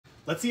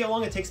Let's see how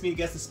long it takes me to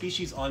guess the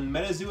species on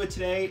Metazooa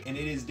today, and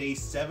it is day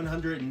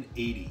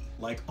 780.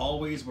 Like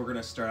always, we're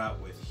gonna start out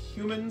with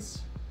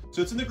humans.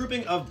 So it's in the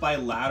grouping of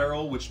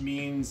bilateral, which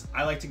means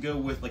I like to go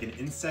with like an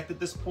insect at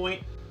this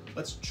point.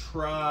 Let's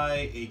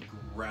try a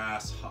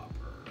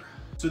grasshopper.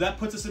 So that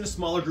puts us in a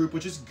smaller group,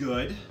 which is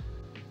good.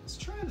 Let's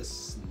try the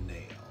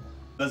snail.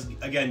 Does,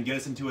 again, get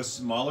us into a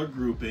smaller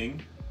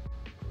grouping.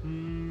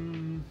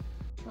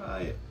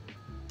 Try a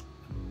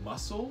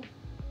mussel.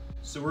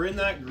 So we're in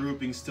that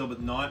grouping still,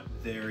 but not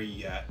there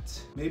yet.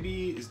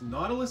 Maybe, is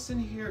Nautilus in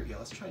here? Yeah,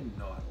 let's try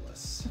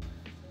Nautilus.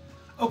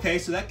 Okay,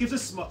 so that gives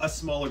us a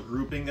smaller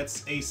grouping.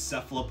 That's a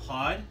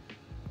cephalopod.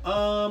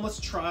 Let's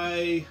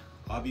try,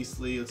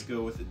 obviously, let's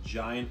go with a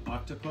giant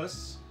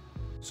octopus.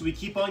 So we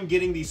keep on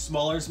getting these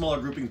smaller and smaller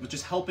groupings, which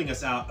is helping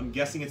us out. I'm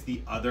guessing it's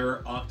the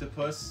other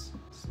octopus.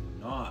 It's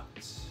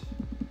not.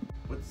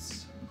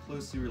 What's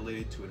closely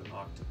related to an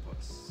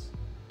octopus?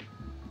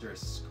 Is there a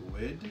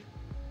squid?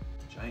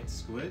 Giant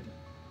squid?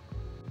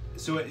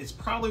 So it's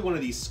probably one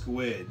of these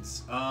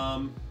squids.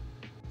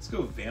 Let's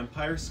go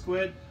vampire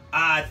squid.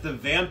 Ah, it's the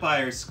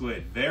vampire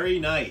squid. Very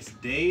nice.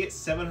 Day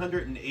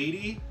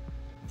 780,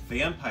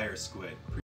 vampire squid.